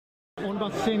All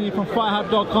about to say here from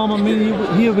FightHype.com. I'm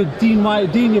here with Dillian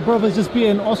Whyte. Dean, your brother's just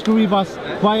beaten Oscar Rivas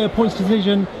via points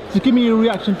decision. So give me your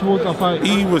reaction towards our fight.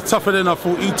 He was tougher than I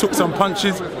thought. He took some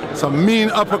punches, some mean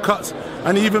uppercuts,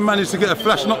 and he even managed to get a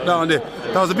flash knockdown there.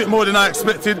 That was a bit more than I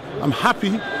expected. I'm happy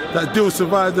that Dill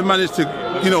survived and managed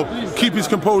to, you know, keep his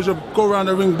composure, go around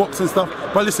the ring, box and stuff.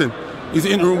 But listen, he's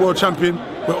an interim world champion.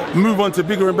 But move on to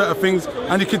bigger and better things,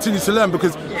 and he continues to learn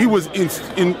because he was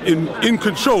in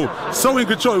control, so in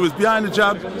control. He was behind the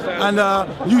jab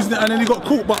and using it, and then he got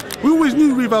caught. But we always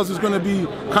knew Rivas was going to be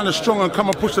kind of strong and come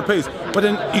and push the pace. But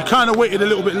then he kind of waited a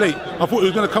little bit late. I thought he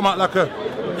was going to come out like a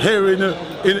hare in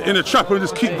a trap and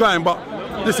just keep going. But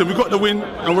listen, we got the win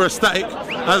and we're ecstatic.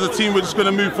 As a team, we're just going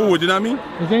to move forward, you know what I mean?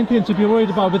 Is there anything to be worried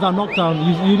about with that knockdown?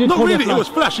 You did Not really, it was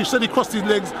flash. He said he crossed his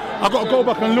legs. I got to go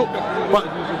back and look, but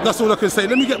that's all I can say.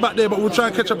 Let me get back there, but we'll try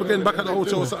and catch up again back at the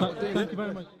hotel or something. Thank you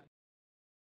very much.